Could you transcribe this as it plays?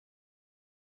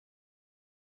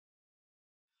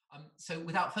So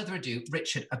without further ado,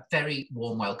 Richard, a very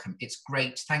warm welcome. It's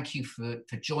great. Thank you for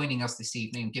joining us this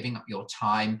evening and giving up your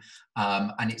time.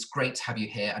 And it's great to have you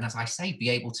here. And as I say, be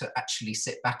able to actually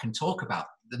sit back and talk about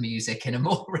the music in a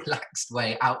more relaxed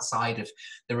way outside of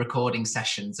the recording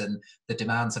sessions and the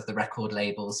demands of the record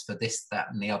labels for this, that,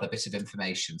 and the other bit of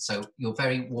information. So you're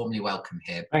very warmly welcome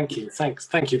here. Thank you. Thanks.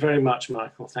 Thank you very much,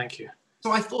 Michael. Thank you.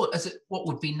 So I thought what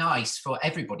would be nice for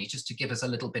everybody, just to give us a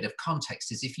little bit of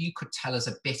context, is if you could tell us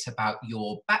a bit about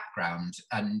your background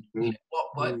and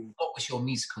what was your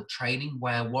musical training,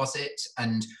 where was it,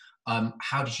 and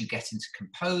how did you get into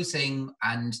composing,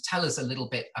 and tell us a little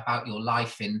bit about your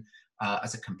life in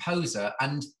as a composer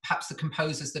and perhaps the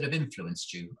composers that have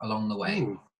influenced you along the way.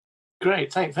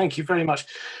 Great, thank you very much.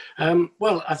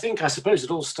 Well, I suppose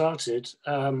it all started,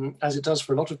 as it does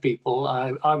for a lot of people.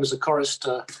 I was a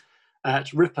chorister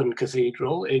at Ripon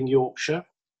Cathedral in Yorkshire,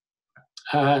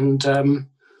 and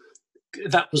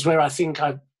that was where I think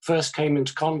I first came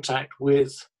into contact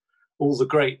with all the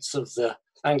greats of the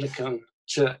Anglican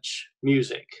Church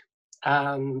music.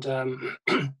 And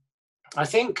I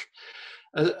think,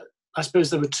 I suppose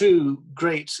there were two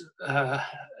great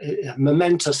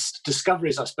momentous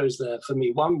discoveries, I suppose, there for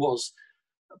me. One was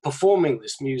performing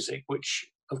this music, which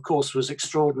of course was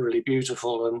extraordinarily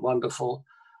beautiful and wonderful.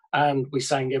 And we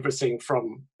sang everything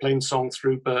from Plainsong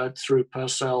through Bird, through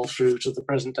Purcell, through to the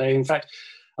present day. In fact,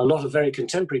 a lot of very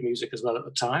contemporary music as well at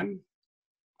the time.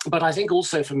 But I think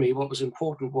also for me, what was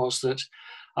important was that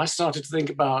I started to think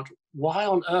about why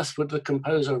on earth would the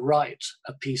composer write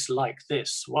a piece like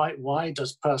this? Why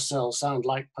does Purcell sound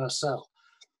like Purcell?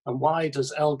 And why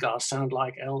does Elgar sound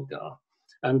like Elgar?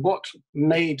 And what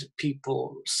made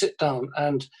people sit down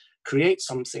and create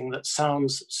something that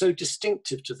sounds so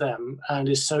distinctive to them and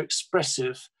is so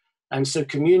expressive and so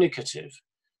communicative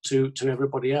to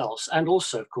everybody else, and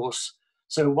also, of course,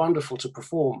 so wonderful to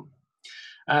perform.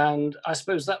 And I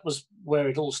suppose that was where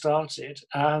it all started.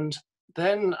 And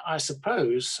then I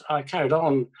suppose I carried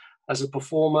on as a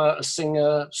performer, a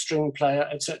singer, string player,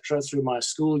 etc., through my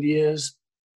school years.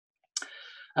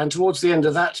 And towards the end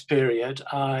of that period,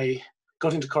 I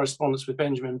got into correspondence with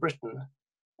Benjamin Britten,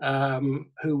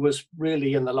 who was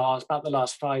really in about the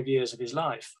last 5 years of his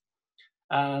life.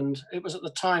 And it was at the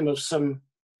time of some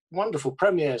wonderful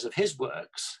premieres of his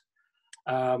works,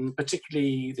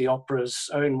 particularly the operas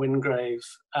Owen Wingrave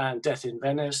and Death in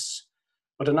Venice,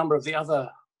 but a number of the other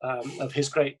of his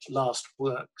great last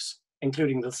works,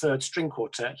 including the Third String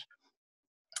Quartet.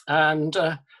 And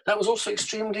that was also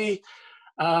extremely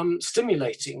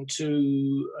stimulating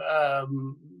to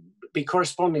be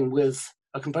corresponding with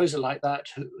a composer like that,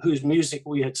 whose music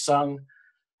we had sung,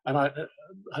 and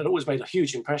had always made a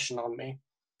huge impression on me.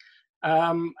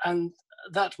 And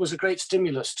that was a great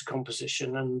stimulus to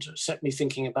composition and set me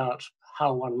thinking about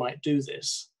how one might do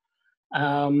this.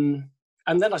 And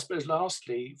then I suppose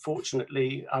lastly,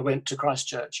 fortunately, I went to Christ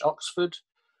Church, Oxford,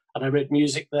 and I read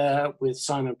music there with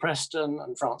Simon Preston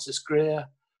and Francis Greer.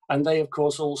 And they, of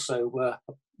course, also were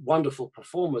wonderful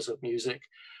performers of music,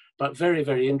 but very,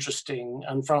 very interesting.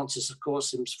 And Francis, of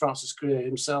course, Francis Greer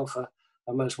himself, a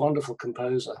most wonderful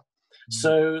composer.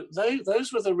 So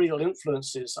those were the real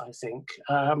influences, I think.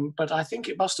 But I think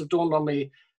it must have dawned on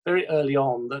me very early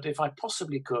on that if I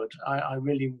possibly could, I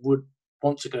really would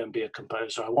want to go and be a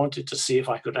composer. I wanted to see if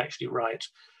I could actually write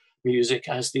music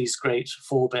as these great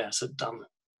forebears had done.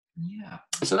 Yeah.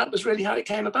 So that was really how it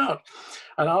came about.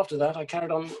 And after that, I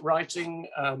carried on writing,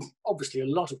 obviously a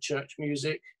lot of church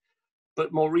music,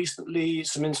 but more recently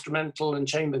some instrumental and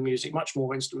chamber music, much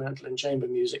more instrumental and chamber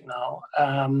music now.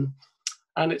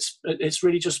 And it's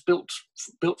really just built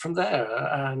from there,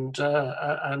 and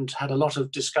had a lot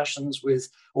of discussions with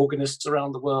organists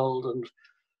around the world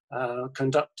and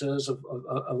conductors of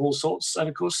all sorts, and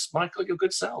of course, Michael, your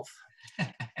good self.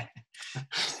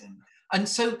 And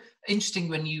so interesting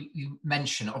when you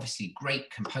mention, obviously,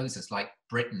 great composers like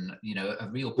Britten, a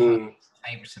real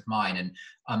favourite of mine.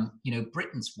 And,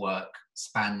 Britten's work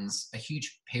spans a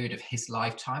huge period of his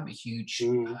lifetime, a huge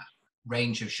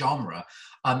range of genre.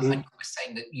 And you were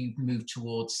saying that you've moved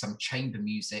towards some chamber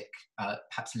music,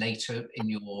 perhaps later in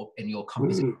your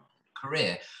composition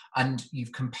career. And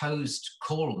you've composed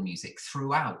choral music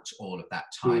throughout all of that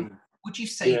time. Would you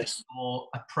say that your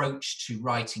approach to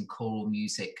writing choral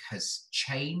music has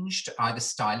changed, either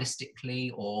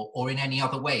stylistically or in any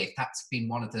other way, if that's been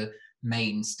one of the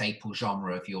main staple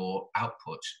genre of your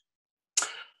output?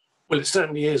 Well, it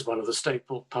certainly is one of the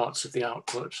staple parts of the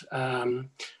output.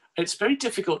 It's very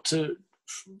difficult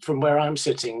from where I'm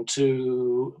sitting,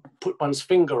 to put one's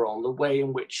finger on the way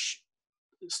in which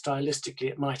stylistically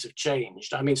it might have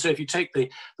changed. I mean, so if you take the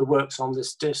works on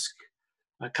this disc,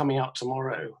 coming out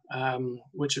tomorrow,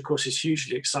 which of course is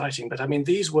hugely exciting. But I mean,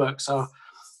 these works are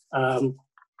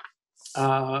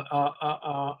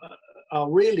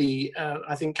really,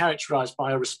 I think, characterized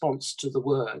by a response to the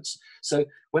words. So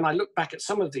when I look back at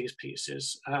some of these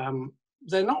pieces,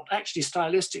 they're not actually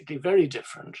stylistically very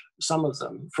different, some of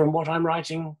them, from what I'm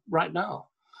writing right now.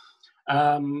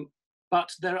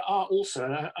 But there are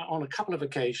also, on a couple of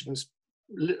occasions,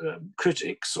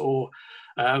 critics or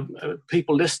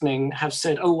people listening have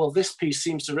said, oh, well, this piece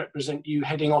seems to represent you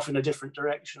heading off in a different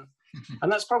direction.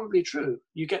 And that's probably true.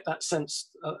 You get that sense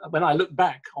when I look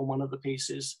back on one of the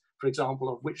pieces, for example,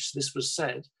 of which this was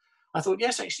said, I thought,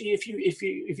 yes, actually, if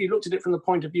you looked at it from the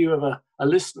point of view of a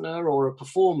listener or a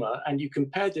performer, and you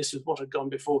compared this with what had gone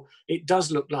before, it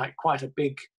does look like quite a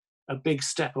big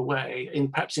step away,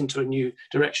 perhaps into a new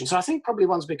direction. So I think probably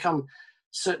one's become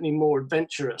certainly more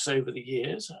adventurous over the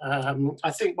years.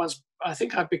 I think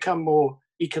I've become more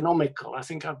economical. I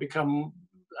think I've become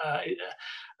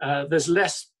there's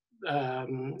less.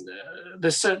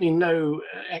 There's certainly no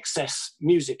excess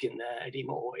music in there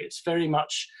anymore. It's very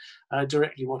much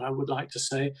directly what I would like to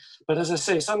say. But as I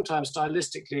say, sometimes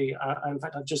stylistically, in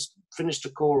fact, I've just finished a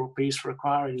choral piece for a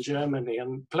choir in Germany,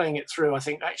 and playing it through, I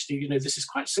think actually, you know, this is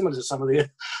quite similar to some of the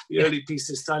early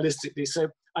pieces stylistically. So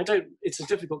it's a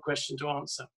difficult question to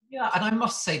answer. Yeah, and I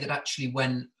must say that actually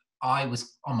when I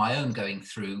was on my own going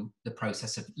through the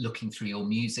process of looking through your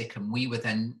music, and we were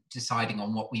then deciding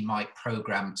on what we might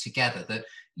program together, that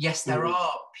yes, there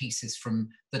are pieces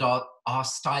that are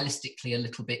stylistically a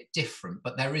little bit different,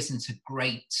 but there isn't a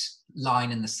great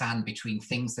line in the sand between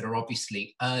things that are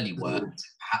obviously early works,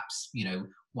 perhaps, you know,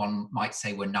 one might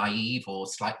say were naive or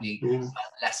slightly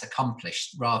less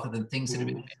accomplished, rather than things that have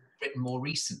been written more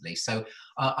recently. So,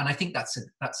 and I think that's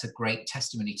a great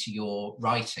testimony to your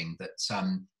writing, that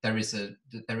there is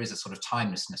a sort of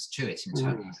timelessness to it in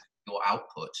terms of your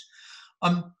output.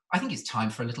 I think it's time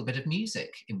for a little bit of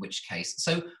music, in which case.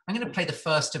 So I'm going to play the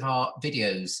first of our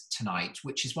videos tonight,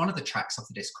 which is one of the tracks off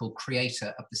the disc called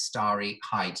Creator of the Starry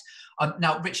Heights.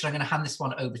 Now, Richard, I'm going to hand this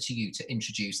one over to you to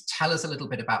introduce. Tell us a little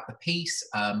bit about the piece.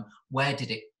 Where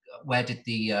did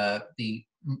the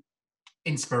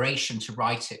inspiration to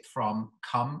write it from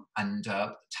come, and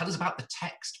tell us about the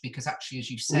text, because actually, as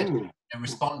you said, you know,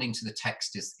 responding to the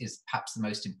text is perhaps the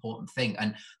most important thing.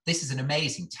 And this is an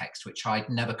amazing text which I'd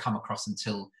never come across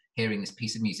until hearing this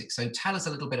piece of music. So tell us a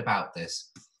little bit about this.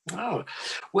 Oh,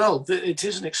 well, it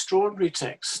is an extraordinary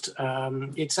text.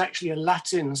 It's actually a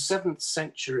Latin 7th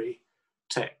century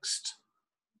text,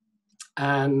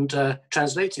 and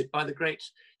translated by the great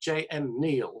J.M.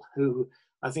 Neale, who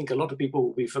I think a lot of people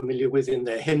will be familiar with in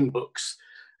their hymn books.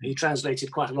 He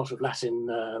translated quite a lot of Latin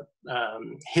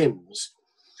hymns.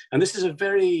 And this is a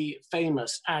very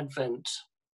famous Advent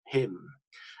hymn.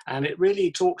 And it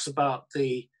really talks about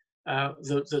the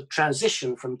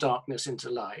transition from darkness into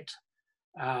light.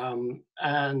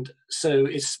 And so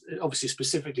it's obviously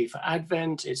specifically for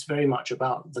Advent. It's very much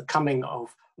about the coming of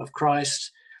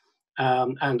Christ,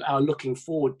 and our looking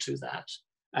forward to that.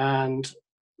 And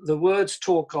the words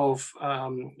talk of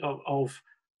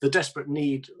the desperate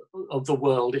need of the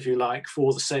world, if you like,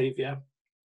 for the Saviour.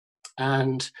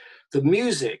 And the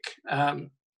music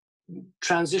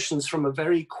transitions from a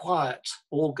very quiet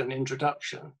organ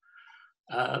introduction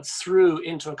through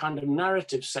into a kind of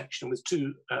narrative section with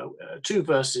two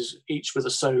verses, each with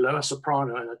a solo, a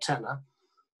soprano and a tenor.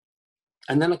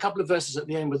 And then a couple of verses at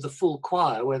the end with the full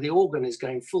choir, where the organ is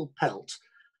going full pelt,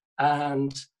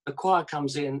 and the choir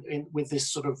comes in with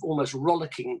this sort of almost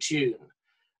rollicking tune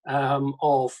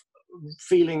of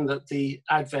feeling that the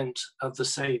advent of the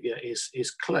Saviour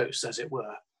is close, as it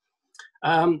were.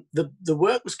 The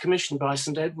work was commissioned by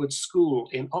St Edward's School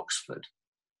in Oxford,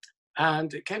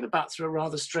 and it came about through in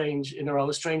a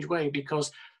rather strange way,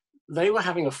 because they were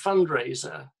having a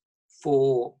fundraiser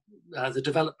for the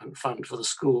development fund for the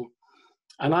school,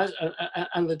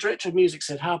 and the director of music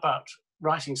said, "How about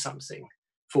writing something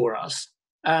for us,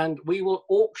 and we will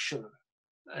auction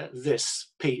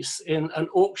this piece in an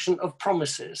auction of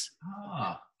promises."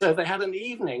 So they had an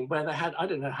evening where they had, I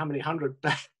don't know how many hundred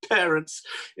parents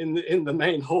in the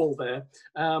main hall there,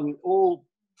 all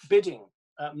bidding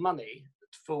money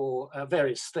for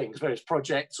various things, various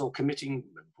projects or committing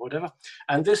whatever.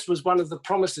 And this was one of the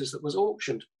promises that was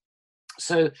auctioned.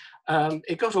 So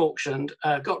it got auctioned,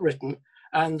 got written,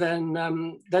 and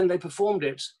then they performed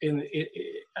it in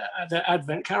the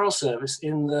Advent Carol service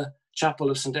in the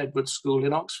chapel of St Edward's School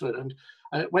in Oxford, and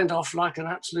it went off like an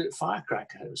absolute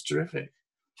firecracker. It was terrific.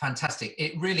 Fantastic.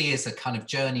 It really is a kind of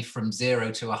journey from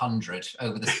 0 to 100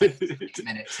 over the 6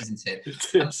 minutes, isn't it?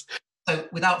 It is. So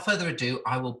without further ado,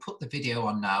 I will put the video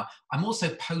on now. I'm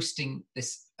also posting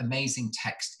this amazing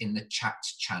text in the chat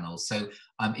channel. So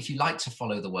if you like to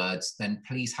follow the words, then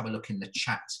please have a look in the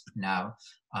chat now,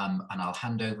 and I'll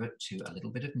hand over to a little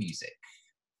bit of music.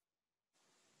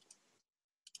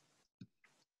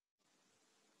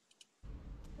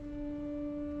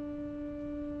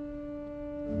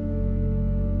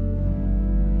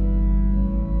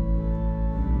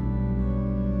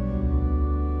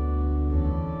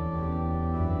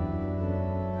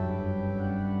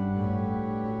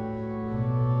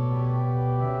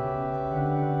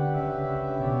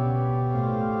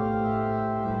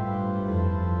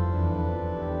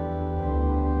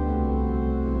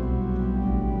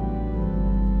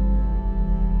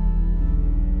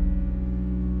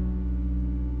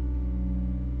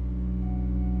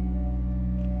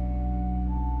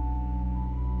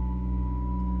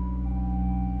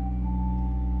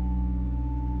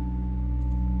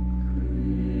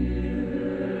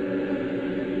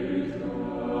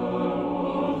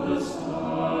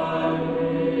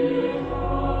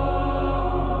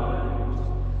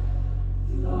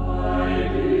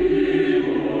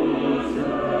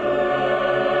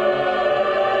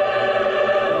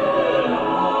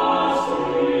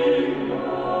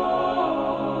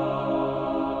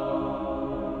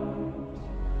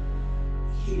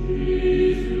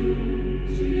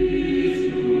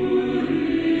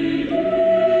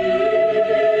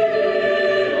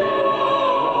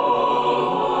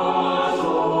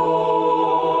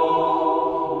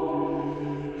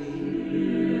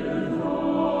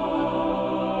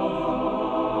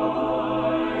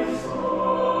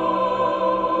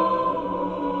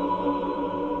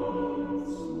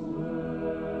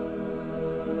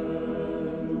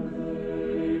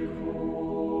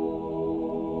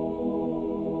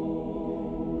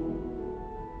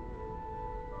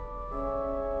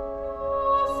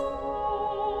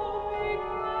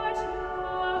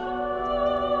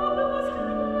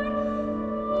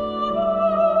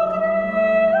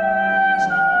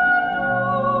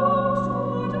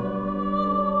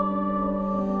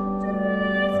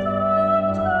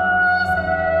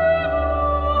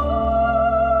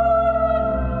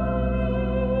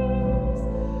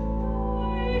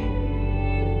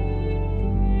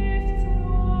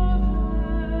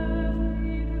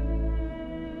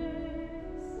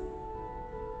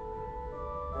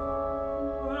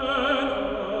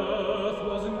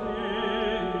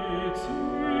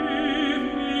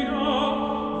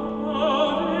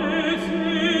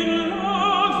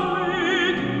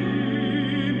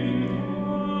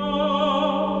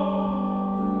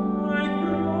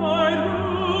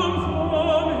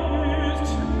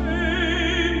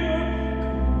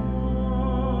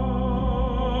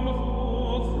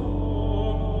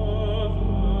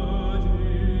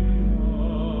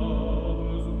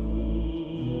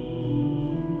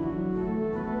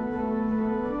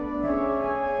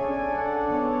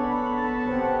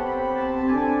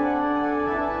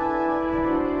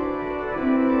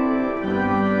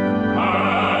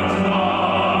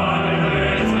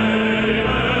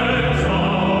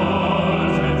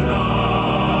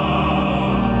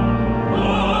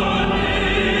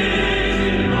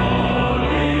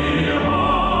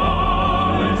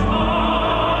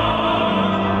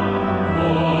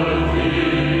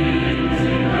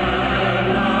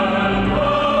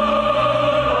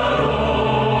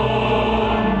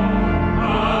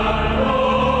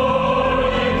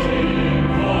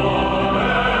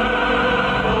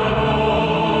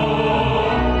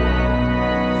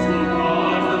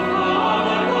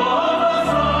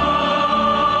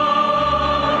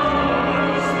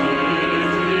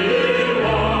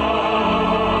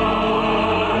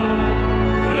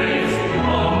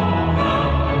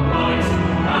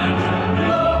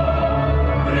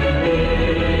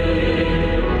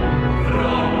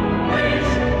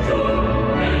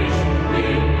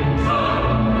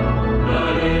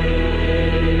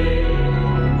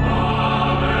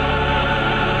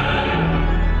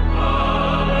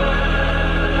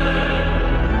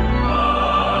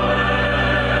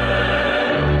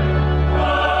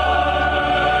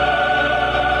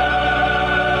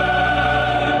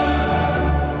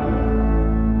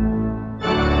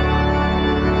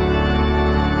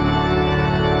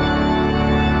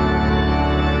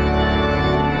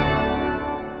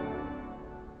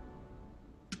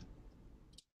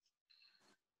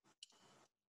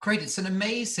 Great, it's an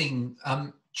amazing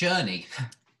journey,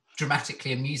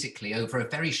 dramatically and musically over a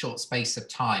very short space of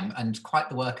time, and quite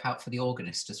the workout for the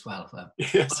organist as well.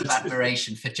 Yes, full of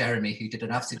admiration for Jeremy, who did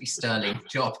an absolutely sterling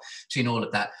job doing all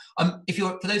of that.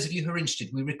 For those of you who are interested,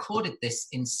 we recorded this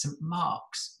in St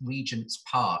Mark's, Regent's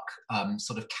Park,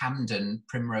 sort of Camden,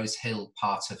 Primrose Hill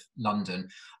part of London.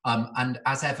 And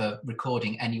as ever,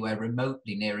 recording anywhere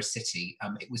remotely near a city,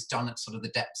 it was done at sort of the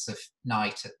depths of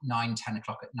night, at 9, 10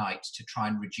 o'clock at night, to try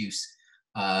and reduce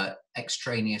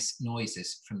extraneous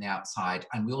noises from the outside.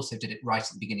 And we also did it right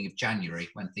at the beginning of January,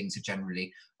 when things are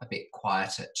generally a bit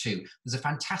quieter too. There's a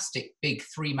fantastic big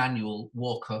 3-manual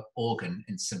Walker organ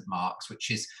in St Mark's,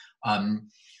 which is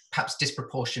perhaps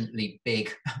disproportionately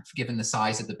big given the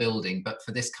size of the building, but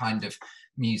for this kind of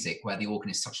music where the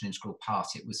organ is such an integral part,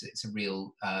 it's a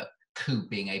real coup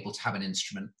being able to have an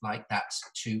instrument like that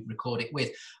to record it with.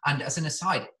 And as an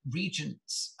aside,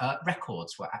 Regent's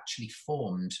Records were actually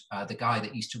formed. The guy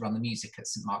that used to run the music at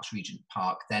St Mark's Regent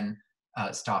Park then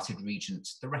started Regent,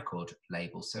 the record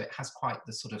label. So it has quite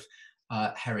the sort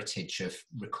of heritage of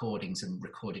recordings and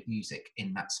recorded music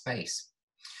in that space.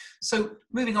 So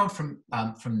moving on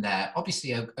from there,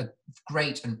 obviously a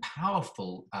great and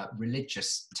powerful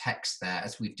religious text there,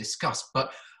 as we've discussed,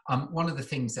 but one of the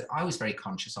things that I was very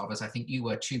conscious of, as I think you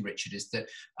were too, Richard, is that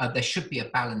there should be a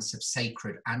balance of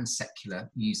sacred and secular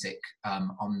music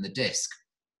on the disc.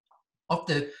 Of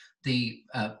the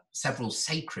several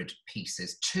sacred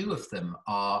pieces, 2 of them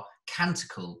are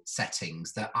canticle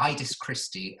settings, the Idis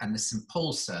Christi and the St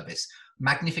Paul's service,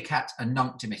 Magnificat and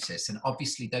Nunc Dimittis, and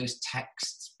obviously those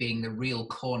texts being the real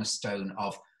cornerstone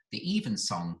of the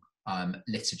evensong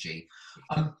liturgy.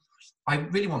 I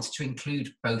really wanted to include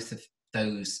both of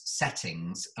those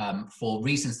settings for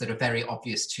reasons that are very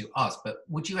obvious to us, but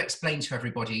would you explain to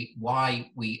everybody why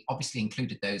we obviously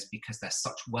included those, because they're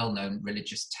such well-known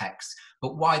religious texts,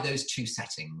 but why those 2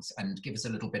 settings, and give us a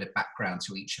little bit of background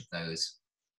to each of those?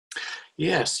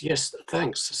 Yes,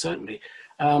 thanks, certainly.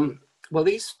 Well,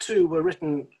 these 2 were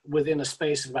written within a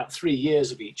space of about 3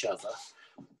 years of each other,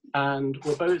 and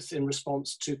were both in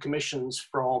response to commissions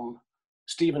from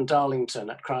Stephen Darlington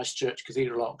at Christ Church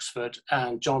Cathedral, Oxford,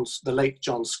 and the late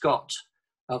John Scott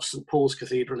of St Paul's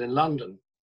Cathedral in London.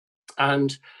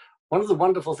 And one of the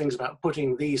wonderful things about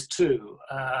putting these 2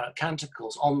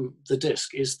 canticles on the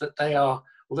disc is that they are,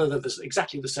 although they're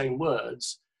exactly the same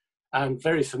words, and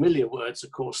very familiar words,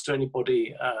 of course, to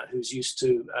anybody who's used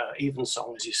to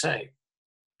evensong, as you say,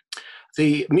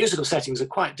 the musical settings are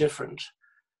quite different.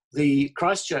 The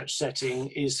Christchurch setting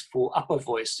is for upper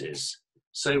voices,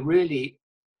 so really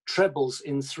trebles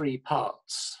in 3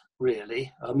 parts,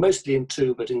 really, mostly in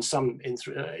 2, but in some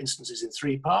instances in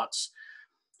 3 parts.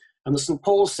 And the St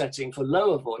Paul's setting for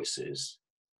lower voices,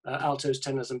 altos,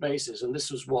 tenors and basses, and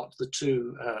this was what the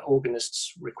 2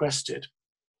 organists requested.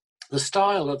 The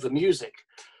style of the music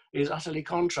is utterly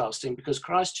contrasting, because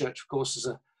Christchurch, of course, is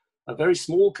a very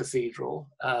small cathedral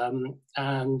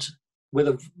and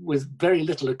with very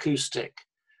little acoustic,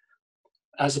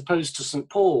 as opposed to St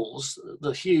Paul's,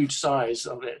 the huge size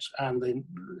of it and the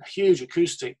huge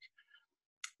acoustic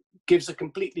gives a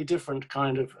completely different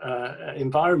kind of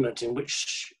environment in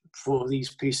which for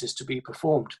these pieces to be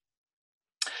performed.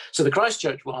 So the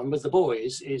Christchurch one with the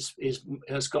boys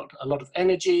has got a lot of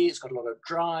energy, it's got a lot of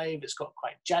drive, it's got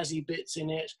quite jazzy bits in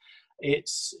it.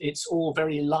 It's all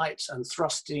very light and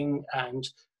thrusting and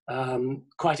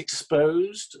quite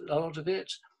exposed, a lot of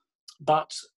it.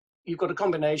 But you've got a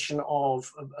combination of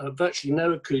virtually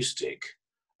no acoustic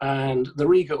and the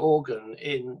Riga organ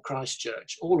in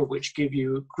Christchurch, all of which give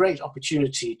you great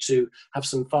opportunity to have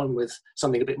some fun with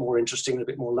something a bit more interesting and a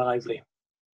bit more lively.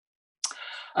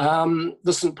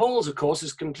 The St Paul's, of course,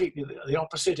 is completely the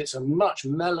opposite. It's a much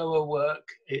mellower work.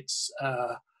 It's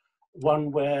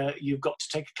one where you've got to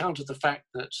take account of the fact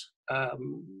that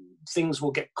things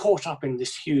will get caught up in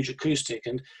this huge acoustic,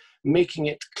 and making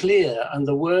it clear and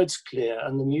the words clear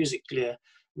and the music clear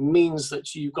means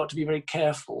that you've got to be very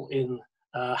careful in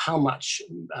how much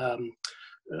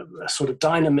sort of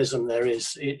dynamism there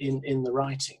is in the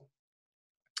writing.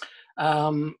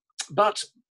 But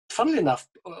funnily enough,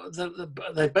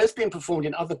 they've both been performed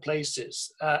in other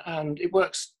places and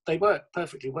they work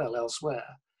perfectly well elsewhere.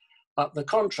 But the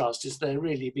contrast is there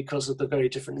really because of the very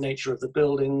different nature of the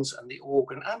buildings and the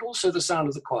organ, and also the sound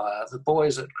of the choir. The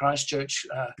boys at Christchurch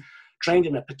trained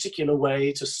in a particular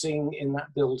way to sing in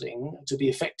that building, to be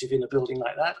effective in a building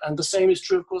like that. And the same is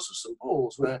true, of course, of St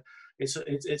Paul's, where it's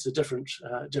a different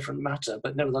matter,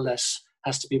 but nevertheless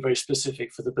has to be very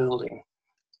specific for the building.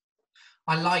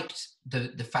 I liked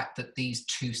the fact that these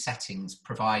 2 settings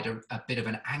provide a bit of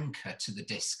an anchor to the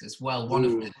disc as well. One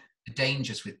of the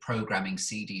dangers with programming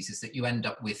CDs is that you end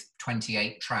up with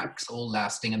 28 tracks all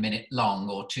lasting a minute long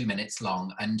or 2 minutes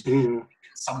long, and it can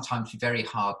sometimes be very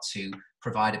hard to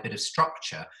provide a bit of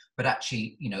structure. But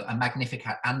actually, you know, a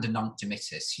Magnificat and a Nunc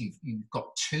Dimittis, you've got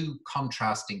two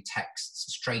contrasting texts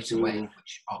straight away,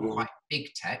 which are quite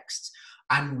big texts,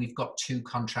 and we've got two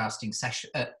contrasting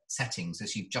settings,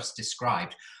 as you've just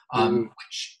described,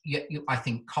 which I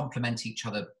think complement each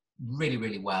other really,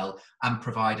 really well and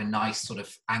provide a nice sort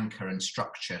of anchor and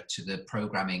structure to the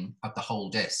programming of the whole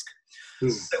disc.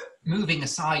 So moving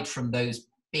aside from those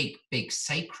big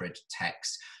sacred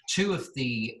texts, two of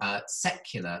the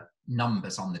secular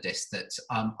numbers on the disc that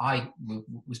I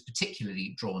was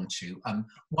particularly drawn to.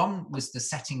 One was the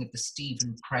setting of the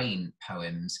Stephen Crane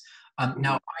poems.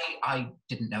 Now, I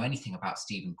didn't know anything about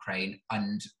Stephen Crane,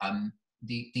 and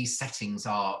these settings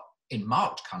are in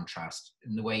marked contrast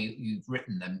in the way you've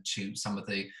written them to some of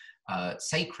the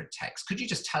sacred texts. Could you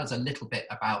just tell us a little bit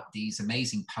about these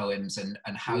amazing poems and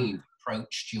how you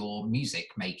approached your music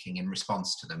making in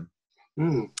response to them?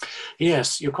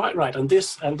 Yes, you're quite right. And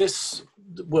this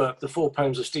work, the four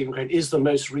poems of Stephen Crane, is the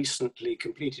most recently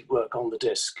completed work on the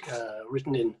disc,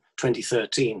 written in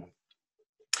 2013.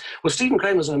 Well, Stephen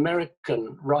Crane was an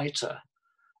American writer,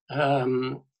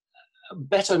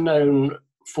 better known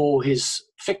for his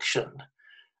fiction.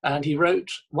 And he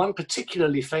wrote one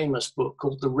particularly famous book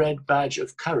called The Red Badge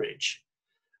of Courage,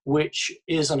 which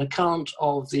is an account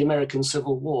of the American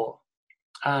Civil War.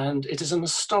 And it is an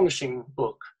astonishing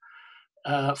book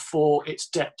for its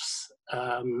depth,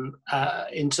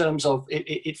 in terms of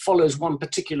it follows one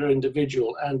particular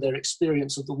individual and their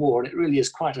experience of the war, and it really is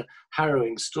quite a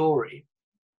harrowing story.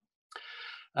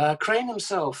 Crane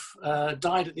himself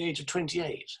died at the age of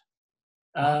 28,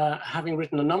 having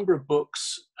written a number of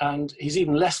books, and he's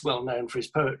even less well known for his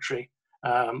poetry,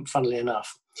 funnily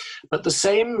enough. But the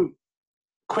same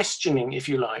questioning, if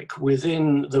you like,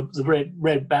 within the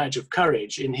red badge of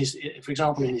courage in his, for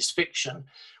example, in his fiction,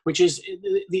 which is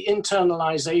the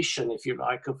internalization, if you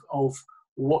like, of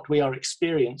what we are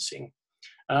experiencing.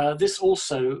 This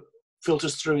also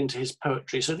filters through into his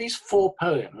poetry. So these four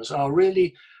poems are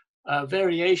really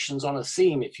variations on a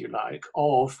theme, if you like,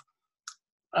 of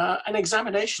an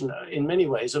examination in many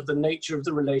ways of the nature of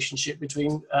the relationship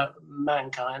between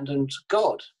mankind and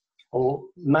God, or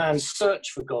man's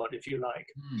search for God, if you like.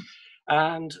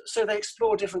 And so they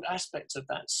explore different aspects of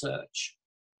that search.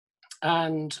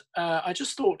 And I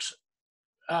just thought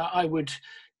I would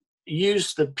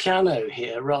use the piano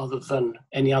here rather than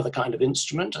any other kind of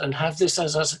instrument, and have this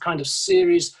as a kind of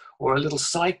series or a little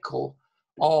cycle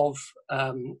of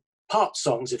part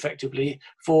songs, effectively,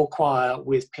 for choir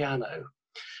with piano.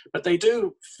 But they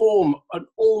do form an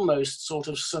almost sort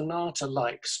of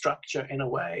sonata-like structure in a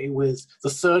way, with the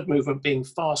third movement being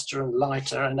faster and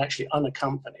lighter and actually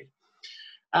unaccompanied.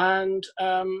 And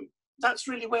that's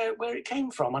really where it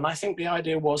came from. And I think the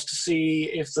idea was to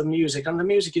see if the music, and the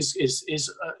music is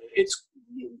it's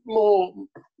more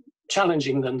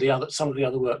challenging than some of the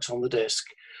other works on the disc.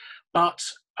 But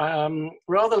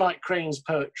rather like Crane's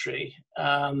poetry,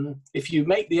 if you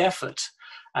make the effort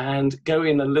and go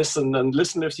in and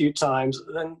listen a few times,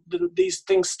 then these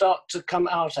things start to come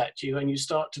out at you, and you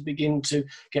start to begin to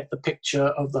get the picture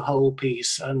of the whole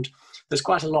piece. And there's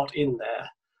quite a lot in there.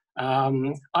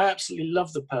 I absolutely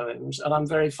love the poems, and I'm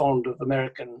very fond of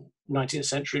American 19th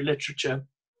century literature.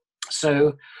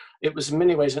 So it was in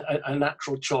many ways a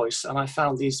natural choice, and I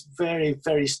found these very,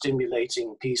 very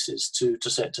stimulating pieces to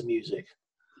set to music.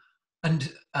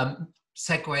 And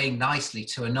segueing nicely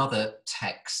to another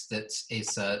text that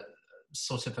is a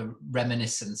sort of a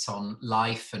reminiscence on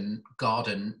life and God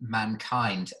and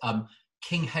mankind,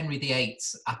 King Henry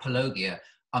VIII's Apologia,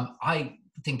 I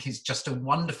think is just a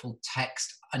wonderful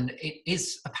text, and it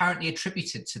is apparently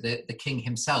attributed to the king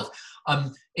himself.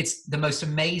 It's the most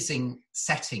amazing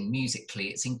setting musically.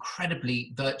 It's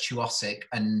incredibly virtuosic,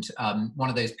 and one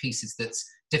of those pieces that's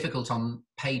difficult on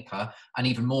paper and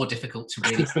even more difficult to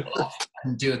really pull off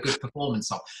and do a good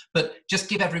performance of. But just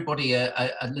give everybody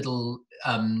a little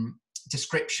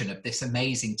description of this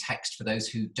amazing text for those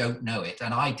who don't know it,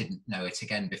 and I didn't know it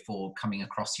again before coming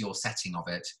across your setting of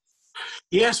it.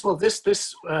 Yes, well, this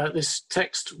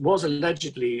text was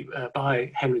allegedly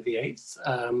by Henry VIII,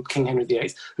 King Henry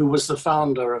VIII, who was the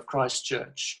founder of Christ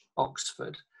Church,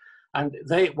 Oxford, and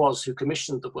it was who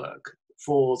commissioned the work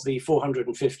for the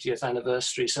 450th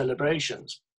anniversary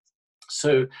celebrations.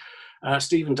 So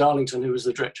Stephen Darlington, who was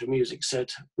the director of music,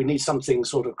 said, we need something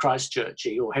sort of Christ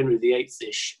Churchy or Henry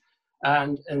VIII-ish.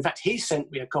 And in fact, he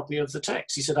sent me a copy of the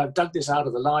text. He said, I've dug this out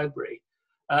of the library.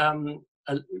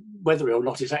 Whether or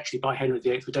not it's actually by Henry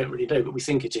VIII, we don't really know, but we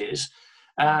think it is.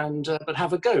 and but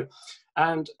have a go.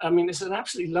 And I mean, it's an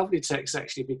absolutely lovely text,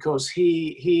 actually, because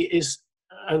he is,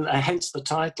 and hence the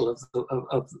title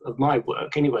of my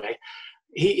work anyway,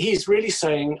 he's really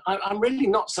saying, I'm really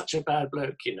not such a bad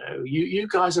bloke, you know. You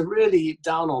guys are really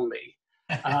down on me.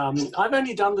 I've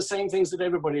only done the same things that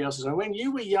everybody else has done. When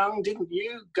you were young, didn't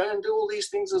you go and do all these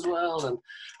things as well?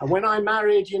 And when I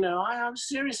married, you know, I was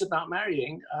serious about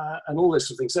marrying, and all this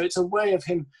sort of thing. So it's a way of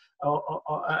him,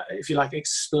 if you like,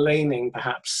 explaining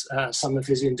perhaps some of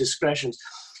his indiscretions.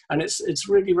 And it's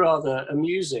really rather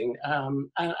amusing.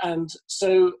 And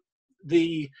so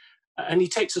and he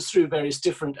takes us through various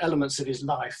different elements of his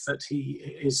life that he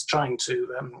is trying to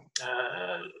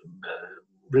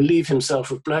relieve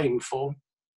himself of blame for.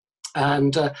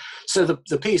 And so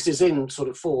the piece is in sort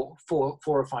of four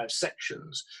or five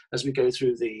sections as we go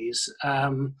through these,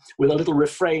 with a little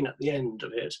refrain at the end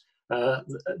of it,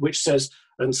 which says,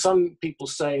 and some people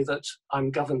say that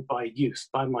I'm governed by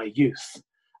my youth,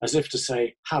 as if to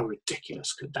say, how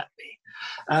ridiculous could that be?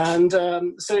 And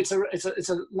so it's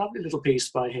a lovely little piece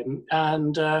by him.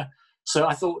 And so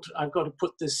I thought, I've got to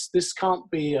put this can't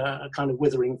be a kind of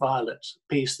withering violet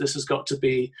piece. This has got to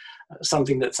be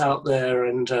something that's out there,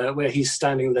 and where he's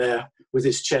standing there with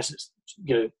his chest,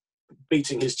 you know,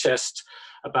 beating his chest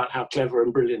about how clever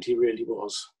and brilliant he really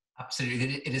was.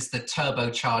 Absolutely. It is the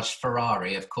turbocharged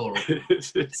Ferrari of choral.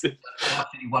 It's an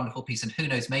absolutely wonderful piece. And who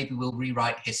knows, maybe we'll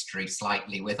rewrite history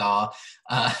slightly with our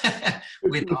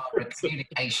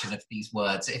communication of these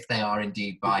words, if they are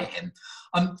indeed by him.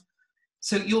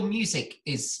 So your music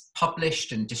is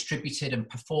published and distributed and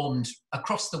performed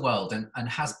across the world, and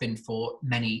has been for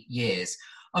many years.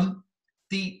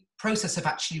 The process of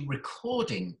actually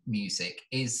recording music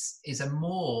is a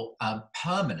more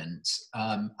permanent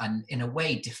and in a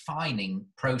way defining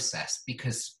process,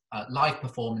 because live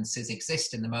performances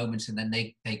exist in the moment and then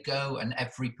they go, and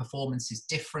every performance is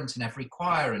different, and every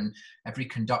choir and every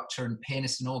conductor and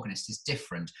pianist and organist is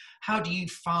different. How do you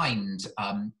find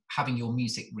having your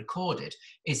music recorded?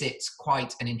 Is it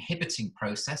quite an inhibiting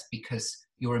process because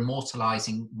you're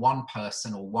immortalizing one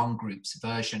person or one group's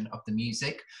version of the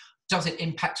music? Does it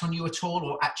impact on you at all,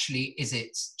 or actually is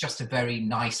it just a very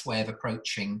nice way of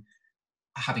approaching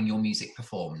having your music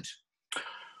performed?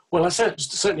 Well, I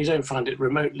certainly don't find it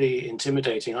remotely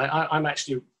intimidating.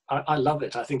 I love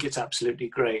it. I think it's absolutely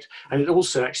great. And it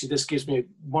also, actually, this gives me a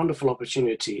wonderful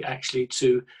opportunity, actually,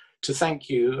 to thank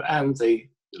you and the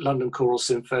London Choral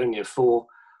Sinfonia for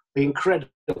the incredible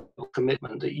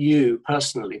commitment that you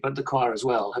personally, but the choir as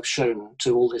well, have shown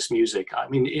to all this music. I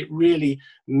mean, it really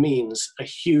means a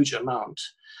huge amount,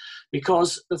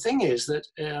 because the thing is that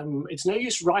it's no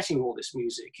use writing all this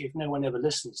music if no one ever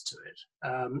listens to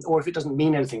it, or if it doesn't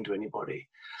mean anything to anybody.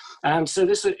 And so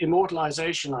this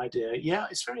immortalization idea, yeah,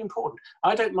 it's very important.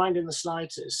 I don't mind in the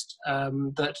slightest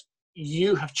that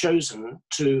you have chosen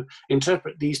to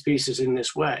interpret these pieces in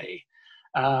this way.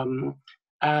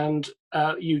 And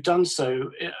you've done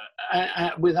so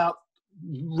without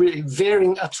really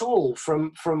veering at all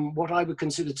from what I would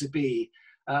consider to be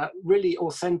really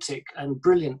authentic and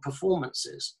brilliant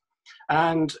performances.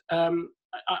 And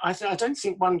I don't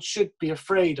think one should be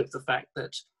afraid of the fact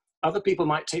that other people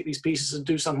might take these pieces and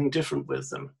do something different with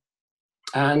them.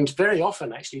 And very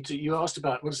often, actually, you asked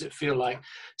about what does it feel like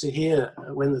to hear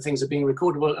when the things are being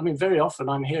recorded. Well, I mean, very often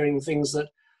I'm hearing things that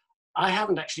I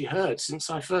haven't actually heard since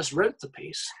I first wrote the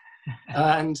piece.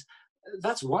 And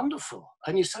that's wonderful.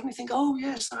 And you suddenly think, oh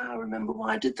yes, I remember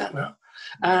why I did that now.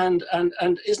 And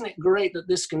isn't it great that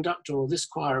this conductor or this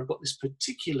choir have got this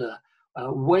particular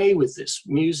way with this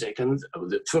music? And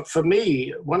for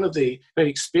me, one of the great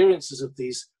experiences of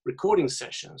these recording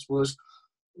sessions was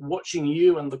watching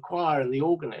you and the choir and the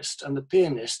organist and the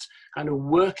pianist kind of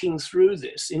working through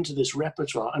this into this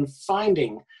repertoire and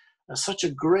finding such a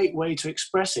great way to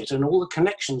express it, and all the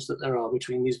connections that there are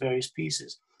between these various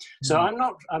pieces. So I'm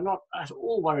not at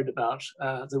all worried about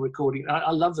the recording.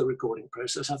 I love the recording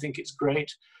process. I think it's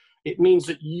great. It means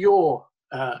that your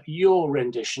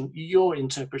rendition, your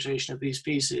interpretation of these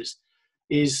pieces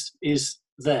is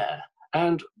there.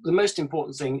 And the most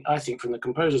important thing, I think, from the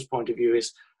composer's point of view,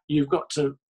 is you've got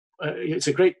to. It's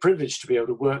a great privilege to be able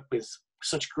to work with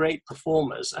such great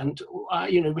performers, and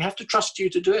we have to trust you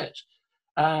to do it.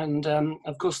 And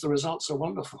of course, the results are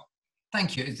wonderful.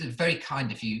 Thank you. It's very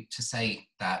kind of you to say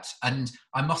that. And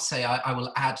I must say, I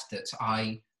will add that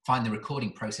I find the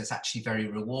recording process actually very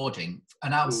rewarding.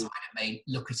 An outsider may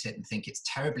look at it and think it's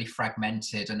terribly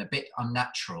fragmented and a bit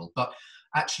unnatural. But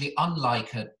actually,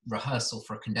 unlike a rehearsal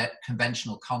for a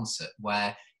conventional concert,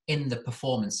 where in the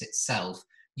performance itself,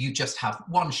 you just have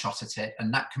one shot at it,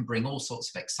 and that can bring all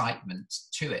sorts of excitement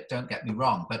to it, don't get me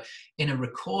wrong. But in a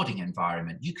recording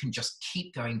environment, you can just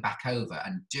keep going back over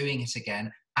and doing it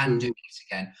again and doing it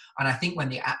again. And I think when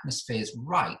the atmosphere is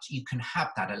right, you can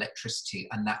have that electricity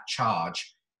and that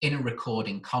charge in a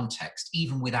recording context,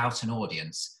 even without an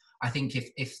audience. I think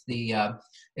if the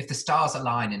stars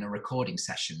align in a recording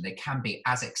session, they can be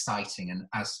as exciting and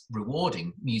as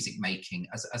rewarding music making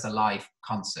as a live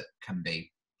concert can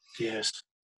be. Yes.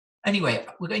 Anyway,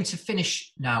 we're going to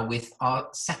finish now with our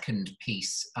second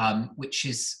piece, which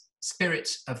is Spirit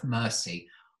of Mercy.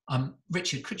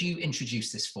 Richard, could you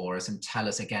introduce this for us and tell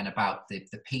us again about the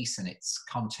piece and its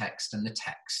context and the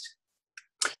text?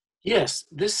 Yes,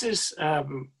 this is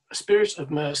Spirit of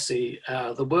Mercy.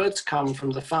 The words come from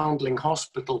the Foundling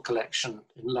Hospital collection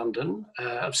in London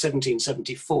of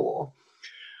 1774.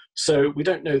 So we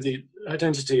don't know the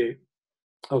identity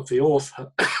of the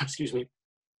author, excuse me.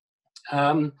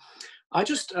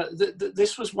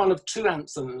 This was one of two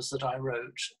anthems that I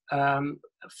wrote,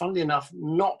 funnily enough,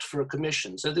 not for a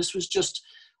commission. So this was just,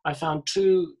 I found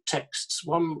two texts.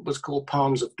 One was called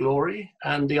Palms of Glory,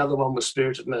 and the other one was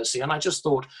Spirit of Mercy. And I just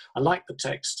thought, I liked the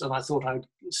text, and I thought I'd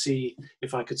see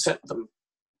if I could set them.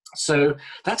 So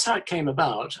that's how it came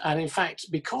about. And in fact,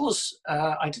 because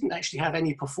I didn't actually have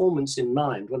any performance in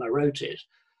mind when I wrote it,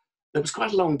 there was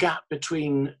quite a long gap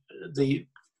between the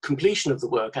completion of the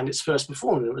work and its first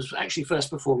performance. It was actually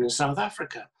first performed in South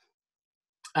Africa.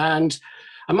 And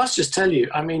I must just tell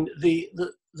you, I mean, the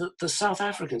South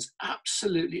Africans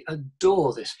absolutely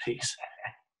adore this piece,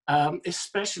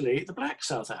 especially the black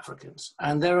South Africans.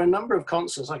 And there are a number of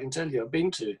concerts, I can tell you, I've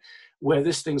been to, where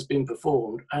this thing's been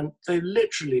performed, and they've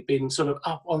literally been sort of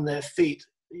up on their feet,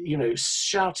 you know,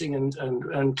 shouting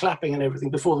and clapping and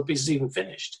everything before the piece is even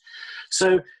finished.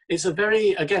 So it's a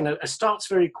very, again, it starts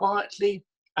very quietly,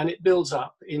 and it builds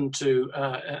up into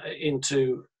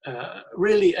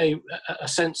really a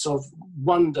sense of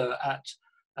wonder at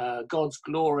God's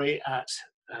glory,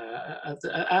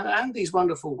 and these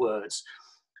wonderful words.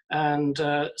 And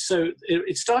so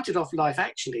it started off life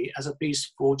actually as a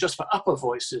piece just for upper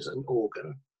voices and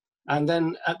organ. And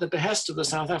then at the behest of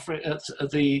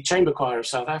the Chamber Choir of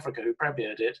South Africa, who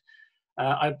premiered it,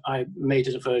 I made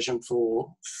it a version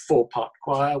for 4-part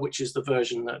choir, which is the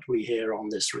version that we hear on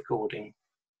this recording.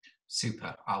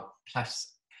 Super. I'll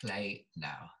press play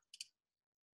now.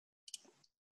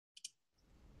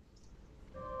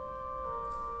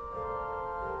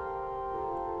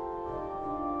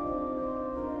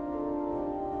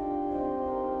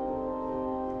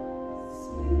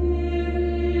 Spirit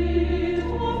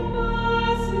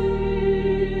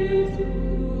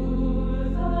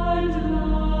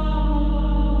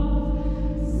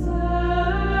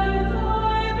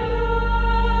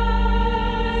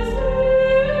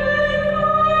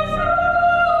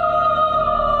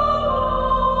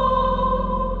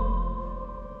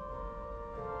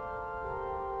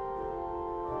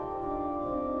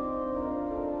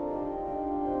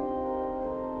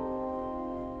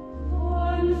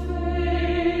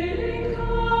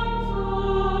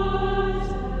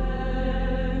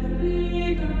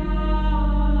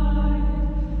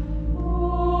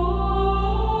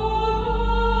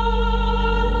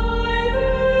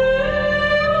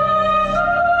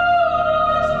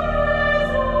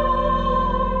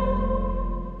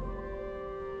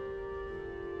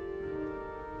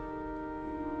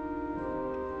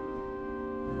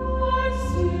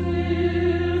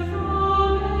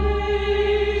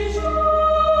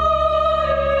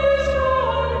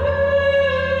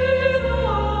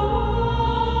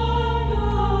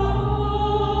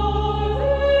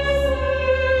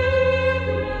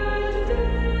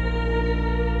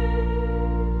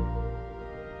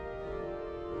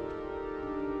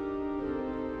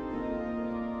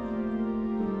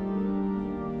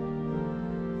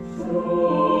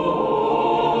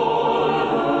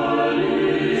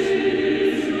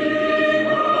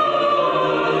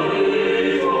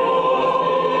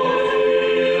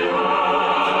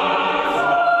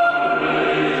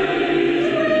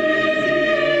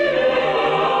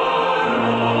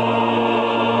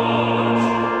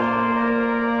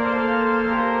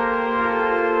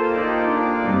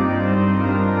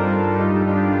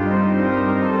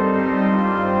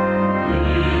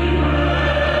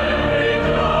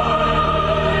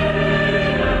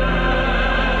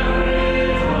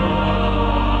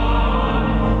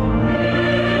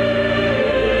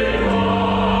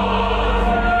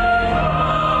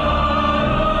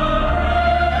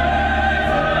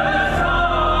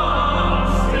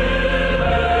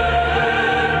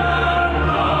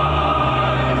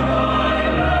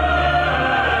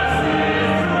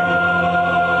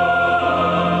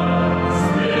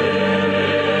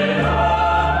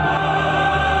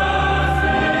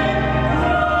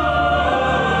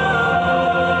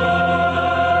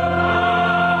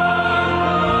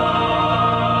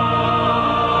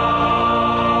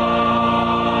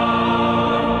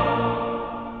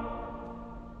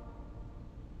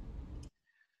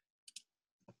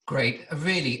Great, a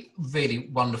really, really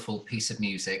wonderful piece of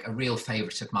music, a real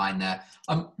favourite of mine there,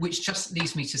 which just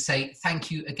leaves me to say thank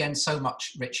you again so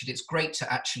much, Richard. It's great to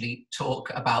actually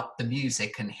talk about the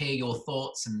music and hear your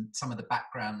thoughts and some of the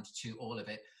background to all of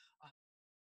it.